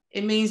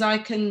 it means I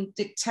can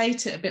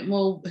dictate it a bit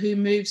more who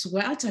moves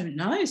where. I don't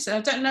know. So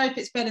I don't know if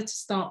it's better to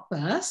start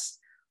first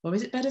or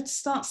is it better to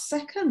start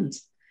second?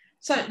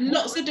 So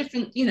lots of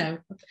different, you know,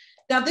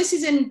 now this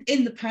is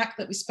in the pack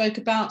that we spoke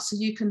about, so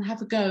you can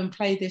have a go and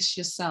play this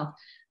yourself.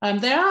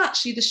 They are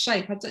actually the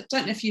shape, I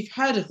don't know if you've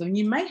heard of them,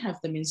 you may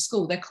have them in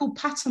school, they're called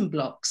pattern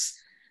blocks.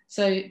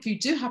 So if you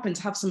do happen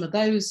to have some of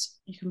those,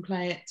 you can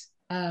play it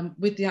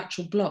with the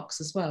actual blocks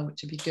as well,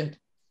 which would be good.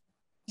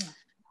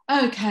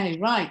 Yeah. Okay,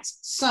 right,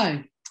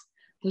 so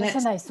that's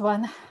a nice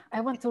one.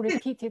 I want to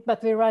repeat it,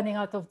 but we're running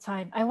out of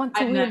time. I want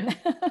to win.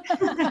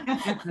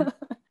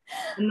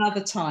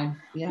 Another time,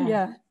 yeah.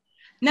 Yeah.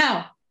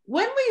 Now,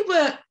 when we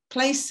were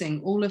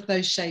placing all of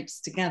those shapes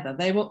together,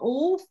 they were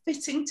all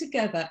fitting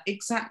together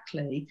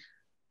exactly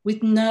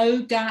with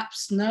no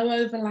gaps, no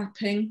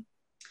overlapping.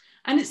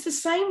 And it's the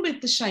same with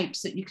the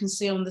shapes that you can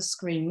see on the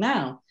screen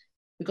now.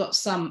 We've got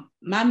some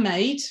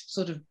man-made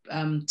sort of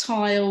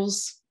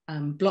tiles,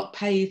 block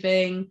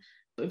paving,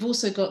 but we've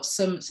also got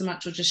some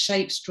actual just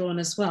shapes drawn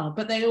as well.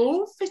 But they're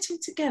all fitting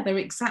together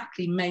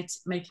exactly,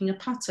 making a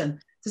pattern.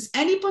 Does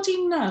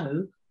anybody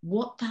know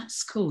what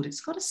that's called?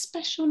 It's got a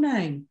special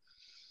name.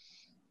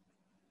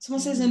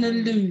 Someone says an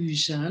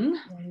illusion.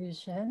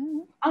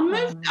 Illusion. I'll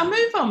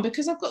move on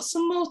because I've got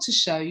some more to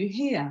show you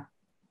here.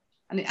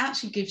 And it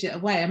actually gives it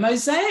away. A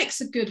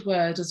mosaic's a good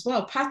word as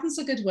well. Pattern's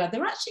a good word.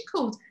 They're actually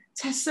called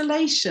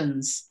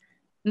tessellations.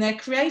 And they're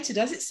created,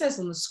 as it says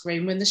on the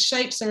screen, when the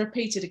shapes are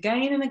repeated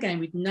again and again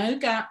with no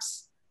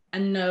gaps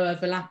and no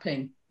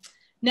overlapping.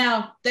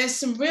 Now, there's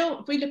some real,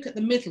 if we look at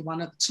the middle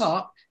one at the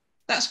top,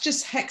 that's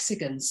just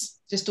hexagons,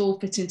 just all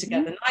fitting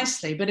together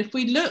nicely. But if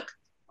we look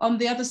on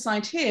the other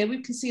side here,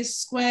 we can see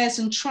squares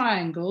and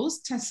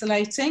triangles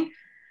tessellating.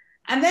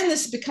 And then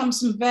this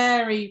becomes some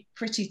very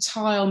pretty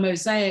tile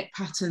mosaic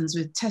patterns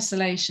with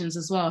tessellations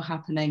as well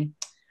happening.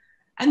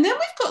 And then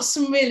we've got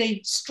some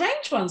really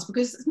strange ones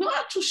because it's not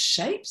actual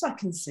shapes I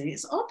can see,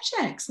 it's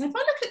objects. And if I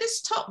look at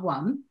this top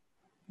one,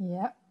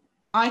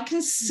 I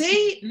can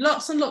see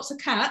lots and lots of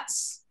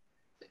cats.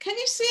 But can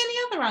you see any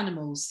other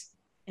animals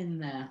in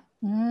there?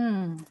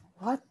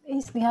 What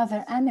is the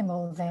other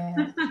animal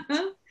there?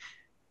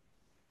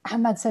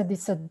 Ahmad said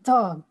it's a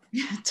dog.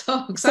 Yeah,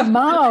 dogs. It's a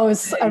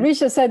mouse.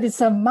 Arisha said it's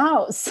a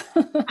mouse.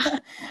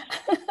 But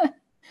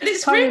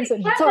it's really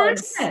clever,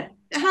 isn't it?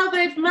 How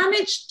they've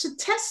managed to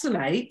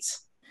tessellate.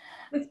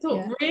 They've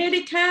thought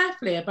really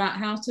carefully about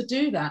how to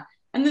do that.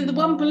 And then the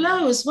one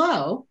below as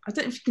well. I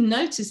don't know if you can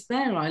notice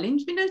there, Aileen.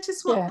 Did you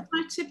notice what the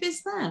motif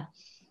is there?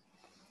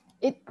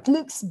 It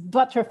looks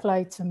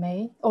butterfly to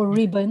me, or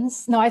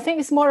ribbons. No, I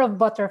think it's more of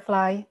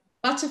butterfly.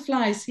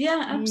 Butterflies,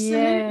 yeah,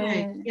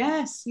 absolutely.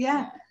 Yes,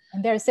 yeah.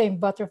 And they're saying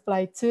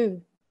butterfly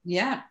too.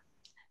 Yeah.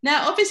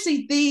 Now,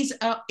 obviously, these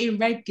are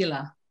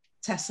irregular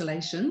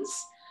tessellations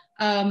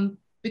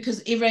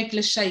because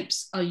irregular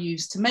shapes are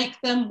used to make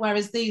them,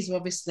 whereas these are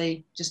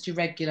obviously just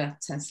irregular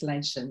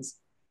tessellations.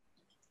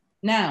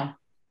 Now,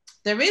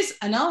 there is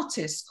an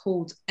artist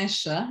called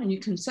Escher, and you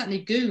can certainly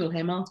Google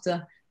him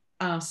after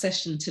our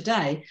session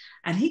today,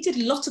 and he did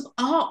a lot of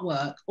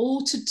artwork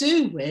all to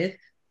do with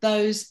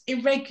those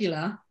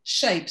irregular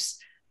shapes.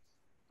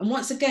 And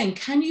once again,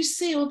 can you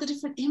see all the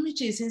different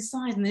images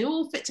inside? And they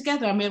all fit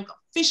together. I mean, I've got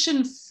fish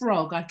and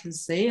frog I can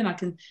see, and I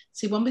can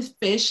see one with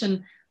fish,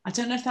 and I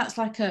don't know if that's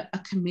like a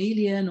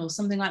chameleon or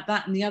something like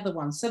that, and the other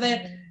one. So there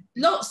are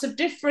lots of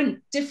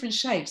different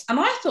shapes. And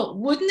I thought,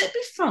 wouldn't it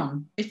be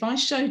fun if I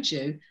showed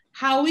you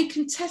how we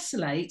can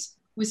tessellate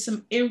with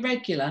some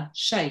irregular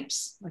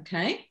shapes,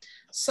 okay?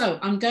 So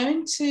I'm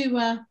going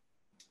to,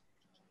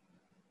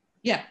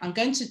 I'm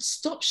going to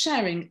stop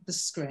sharing the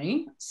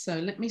screen. So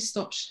let me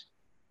stop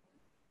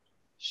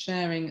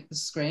sharing the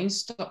screen,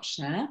 stop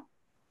share.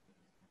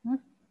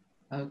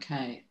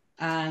 Okay,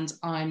 and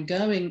I'm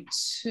going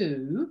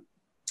to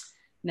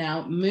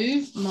now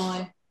move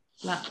my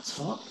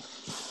laptop,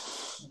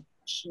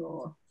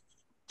 sure,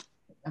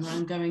 and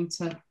I'm going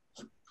to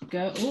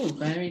go,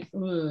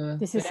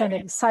 this is an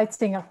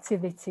exciting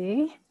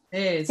activity.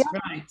 It is,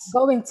 right.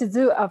 Going to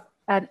do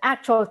an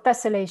actual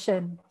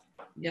tessellation.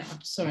 Yeah,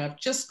 I'm sorry, I've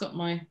just got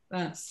my,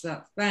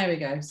 there we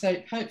go. So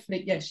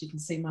hopefully, yes, you can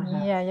see my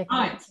hand. Yeah, you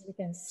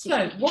can see.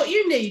 So what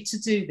you need to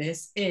do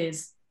this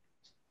is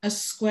a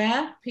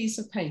square piece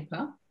of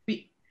paper,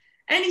 be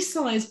any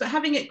size, but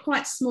having it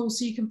quite small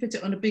so you can fit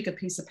it on a bigger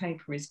piece of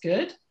paper is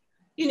good.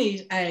 You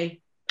need a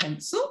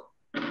pencil,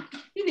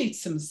 you need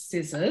some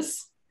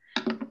scissors,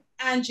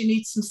 and you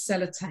need some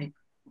sellotape,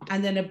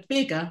 and then a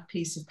bigger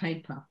piece of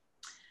paper.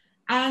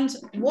 And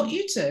what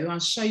you do, I'll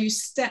show you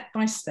step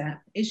by step,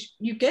 is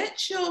you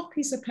get your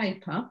piece of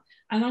paper,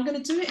 and I'm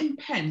going to do it in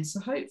pen, so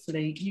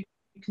hopefully you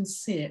can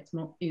see it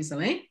more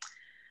easily.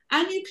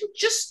 And you can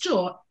just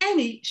draw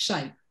any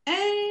shape,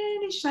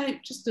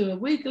 just do a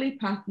wiggly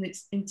pattern.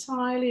 It's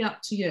entirely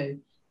up to you.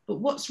 But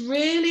what's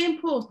really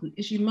important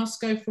is you must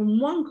go from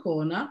one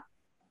corner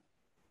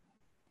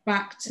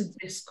back to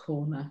this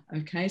corner,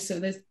 okay?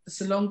 So it's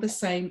along the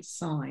same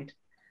side.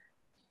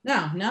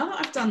 Now that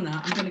I've done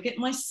that, I'm going to get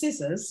my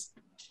scissors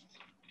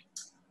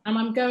and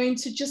I'm going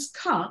to just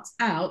cut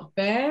out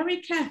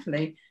very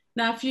carefully.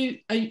 Now, if you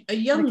are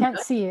younger... I can't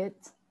see it.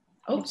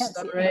 Oh,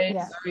 sorry.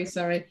 Yeah.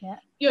 Yeah.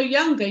 You're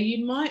younger,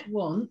 you might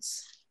want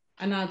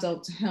an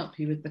adult to help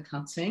you with the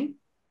cutting,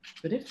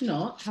 but if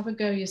not, have a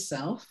go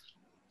yourself.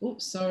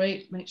 Oops,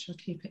 sorry, make sure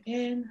I keep it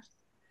in.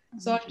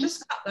 So I've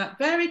just cut that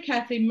very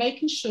carefully,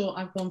 making sure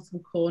I've gone from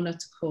corner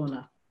to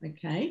corner,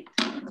 okay?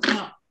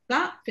 Now,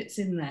 that fits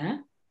in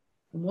there.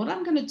 And what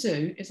I'm going to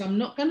do is I'm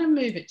not going to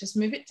move it, just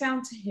move it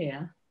down to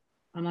here,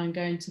 and I'm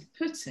going to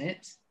put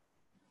it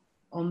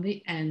on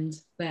the end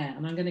there.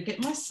 And I'm going to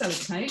get my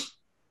sellotape,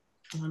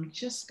 and I'm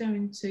just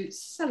going to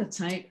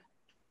sellotape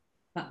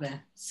that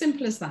there.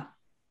 Simple as that.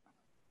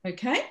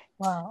 Okay?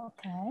 Wow,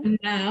 okay. And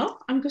now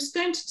I'm just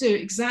going to do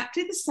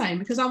exactly the same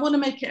because I want to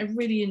make it a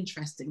really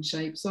interesting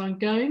shape. So I'm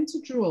going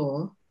to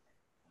draw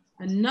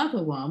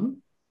another one.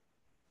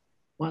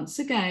 Once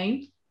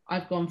again,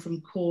 I've gone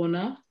from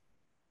corner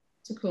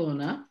to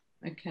corner,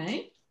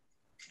 okay?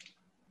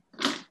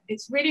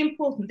 It's really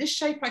important. This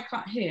shape I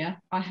cut here,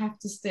 I have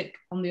to stick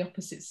on the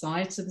opposite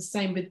side. So the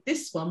same with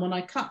this one. When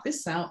I cut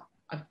this out,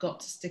 I've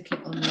got to stick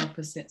it on the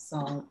opposite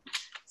side.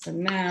 So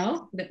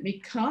now let me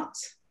cut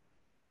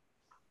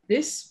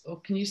this,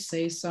 or can you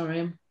see?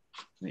 Sorry,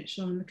 make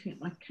sure I'm looking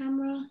at my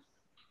camera.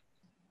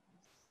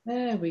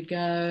 There we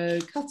go,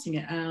 cutting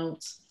it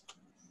out.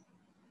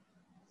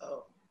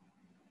 Oh.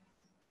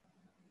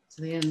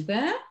 To the end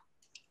there.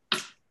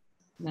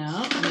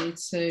 Now I need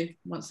to,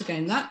 once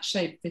again, that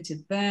shape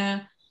fitted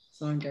there.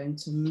 So I'm going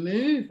to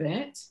move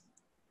it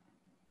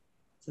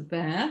to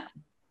there,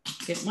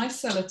 get my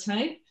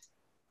sellotape,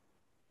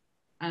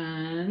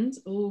 and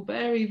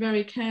very,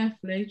 very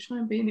carefully try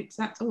and be an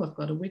exact, oh, I've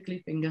got a wiggly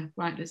finger.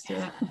 Right, let's do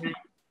that again.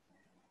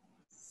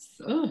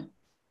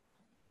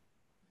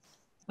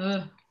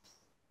 Okay.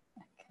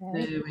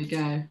 There we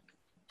go.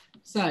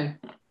 So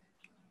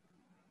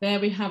there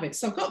we have it.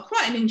 So I've got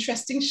quite an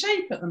interesting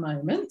shape at the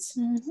moment.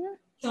 Mm-hmm.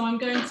 So I'm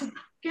going to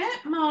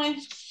get my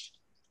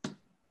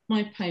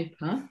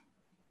paper,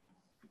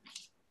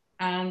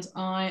 and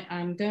I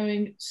am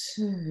going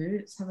to,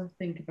 let's have a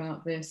think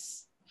about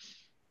this.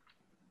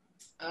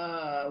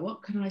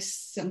 What can I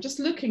see? I'm just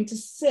looking to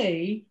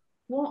see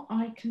what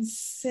I can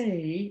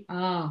see.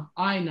 Ah,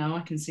 I know,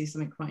 I can see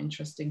something quite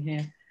interesting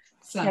here.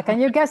 So yeah,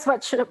 can you guess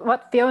what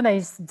Fiona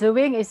is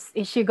doing? Is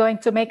she going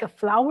to make a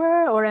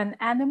flower or an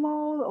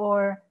animal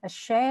or a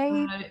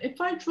shape? If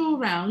I draw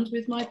around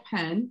with my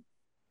pen,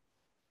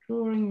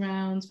 drawing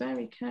round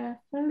very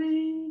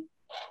carefully.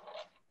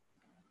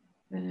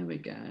 There we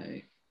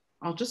go.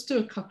 I'll just do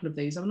a couple of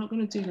these. I'm not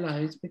going to do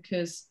loads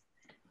because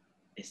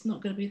it's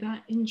not going to be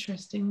that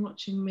interesting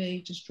watching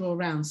me just draw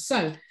around.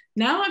 So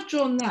now I've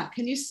drawn that.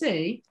 Can you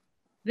see?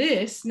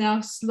 This now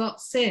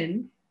slots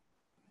in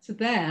to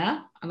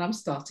there, and I'm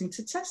starting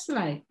to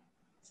tessellate.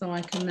 So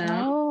I can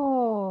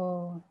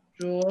now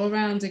draw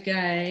around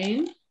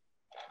again.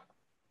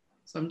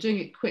 So I'm doing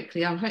it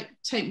quickly. I'll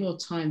take more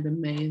time than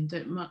me and do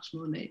it much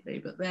more neatly,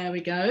 but there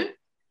we go.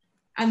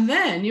 And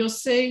then you'll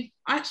see,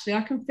 actually,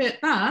 I can fit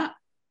that.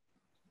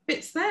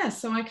 Fits there,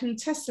 so I can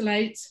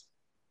tessellate.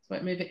 So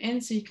I move it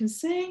in so you can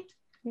see.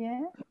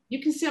 Yeah.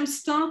 You can see I'm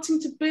starting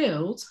to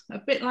build, a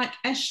bit like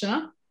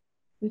Escher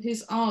with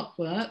his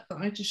artwork that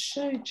I just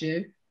showed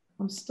you.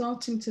 I'm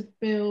starting to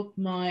build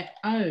my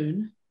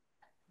own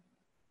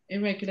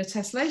irregular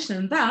tessellation,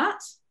 and that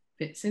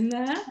fits in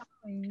there.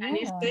 Yeah. Can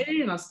you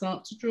see? And I'll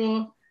start to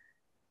draw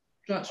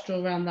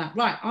around that.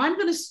 Right, I'm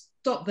going to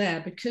stop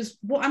there because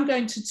what I'm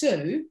going to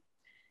do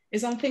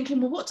is I'm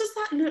thinking, well, what does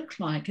that look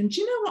like? And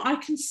do you know what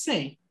I can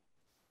see?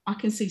 I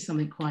can see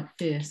something quite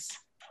fierce.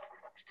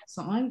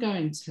 So I'm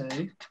going to,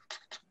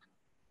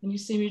 can you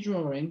see me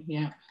drawing?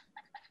 Yeah.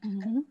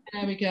 Mm-hmm.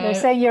 There we go. They're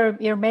saying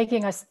you're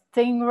making a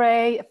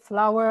stingray, a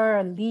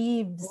flower,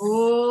 leaves.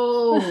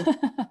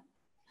 Oh,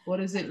 what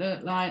does it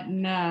look like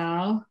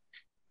now?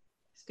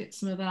 Let's get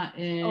some of that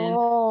in.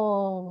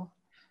 Oh,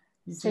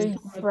 say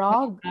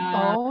frog.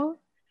 Oh,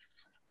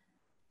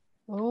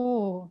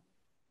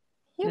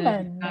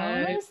 human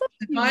nose.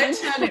 If I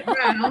turn it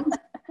round,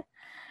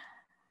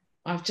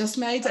 I've just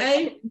made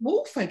a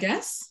wolf, I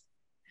guess.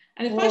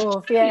 And if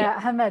wolf, yeah,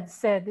 Ahmed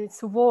said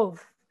it's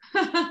wolf.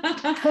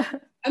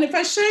 And if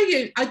I show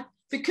you,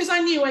 because I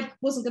knew I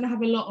wasn't going to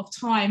have a lot of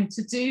time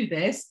to do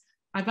this,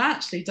 I've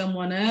actually done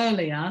one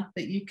earlier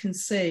that you can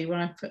see where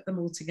I put them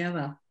all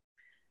together.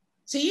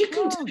 So you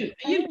can do,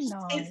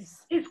 nice.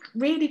 it's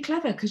really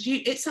clever because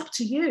it's up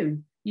to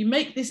you. You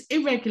make this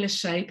irregular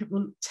shape, it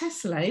will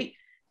tessellate,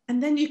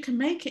 and then you can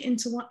make it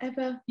into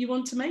whatever you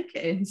want to make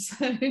it in.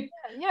 So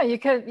yeah, you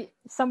can.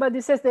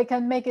 Somebody says they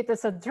can make it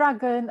as a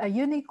dragon, a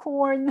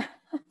unicorn.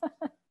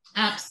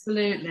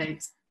 Absolutely.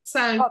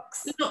 So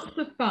lots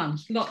of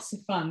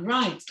fun.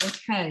 Right,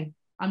 okay.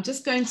 I'm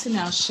just going to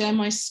now share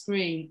my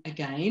screen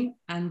again,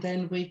 and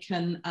then we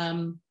can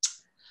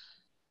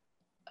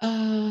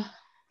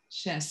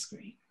share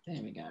screen.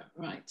 There we go,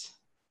 right.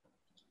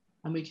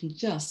 And we can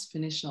just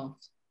finish off.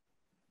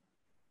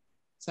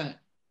 So,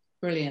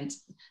 brilliant.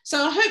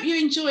 So I hope you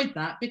enjoyed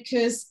that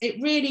because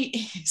it really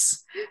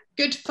is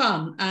good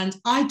fun. And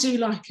I do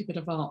like a bit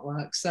of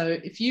artwork. So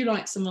if you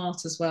like some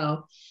art as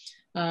well,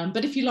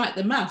 but if you like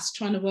the maths,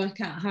 trying to work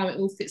out how it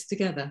all fits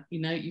together, you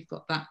know, you've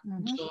got that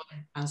joy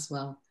as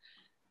well.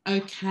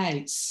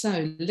 Okay,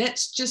 so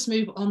let's just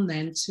move on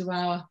then to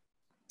our,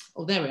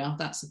 oh, there we are.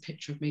 That's a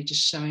picture of me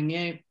just showing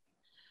you.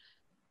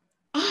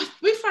 Oh,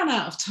 we've run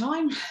out of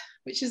time,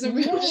 which is a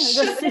real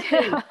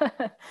shame.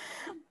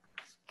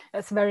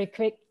 That's very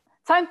quick.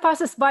 Time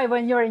passes by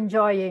when you're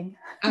enjoying.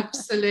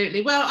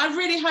 Absolutely. Well, I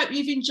really hope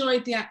you've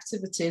enjoyed the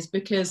activities,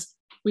 because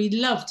we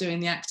love doing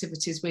the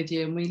activities with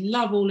you and we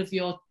love all of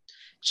your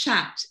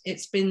chat.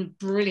 It's been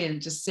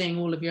brilliant just seeing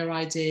all of your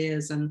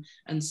ideas and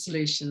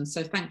solutions.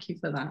 So thank you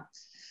for that.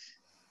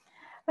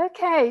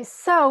 Okay,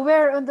 so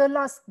we're on the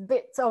last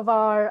bit of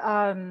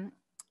our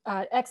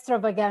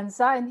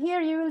extravaganza, and here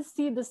you will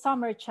see the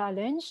summer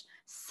challenge.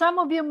 Some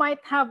of you might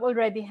have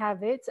already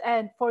have it,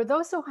 and for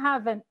those who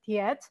haven't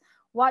yet,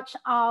 watch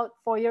out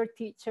for your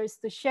teachers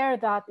to share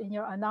that in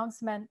your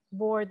announcement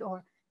board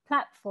or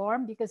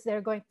platform, because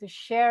they're going to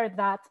share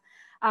that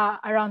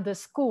around the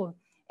school.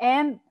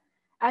 And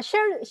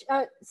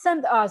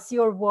send us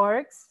your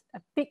works,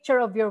 a picture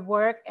of your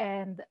work,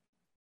 and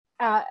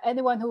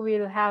anyone who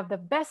will have the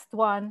best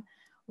one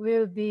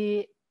will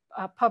be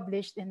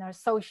published in our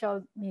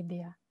social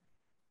media.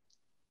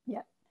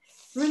 Yeah.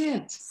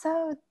 Brilliant.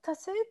 So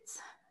that's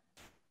it.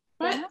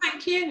 Right, yeah.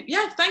 Thank you.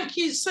 Yeah, thank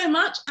you so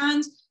much.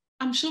 And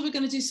I'm sure we're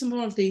going to do some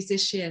more of these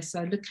this year.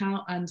 So look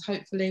out, and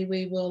hopefully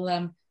we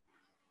will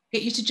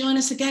get you to join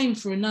us again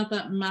for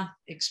another math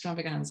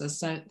extravaganza.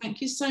 So thank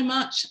you so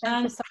much,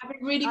 and have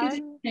a really good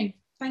evening.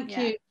 Thank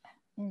you.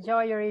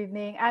 Enjoy your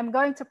evening. I'm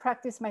going to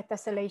practice my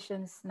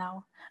tessellations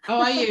now.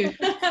 Oh, are you?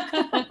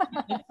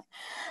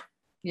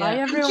 Bye,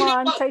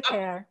 everyone. Take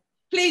care.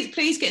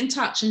 Please get in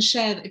touch and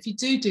share that if you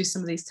do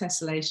some of these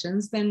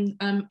tessellations, then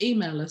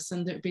email us,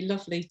 and it would be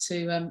lovely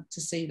to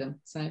see them.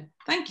 So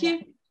thank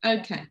you.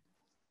 Okay.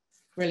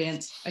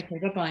 Brilliant. Okay,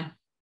 bye-bye.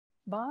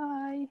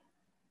 Bye.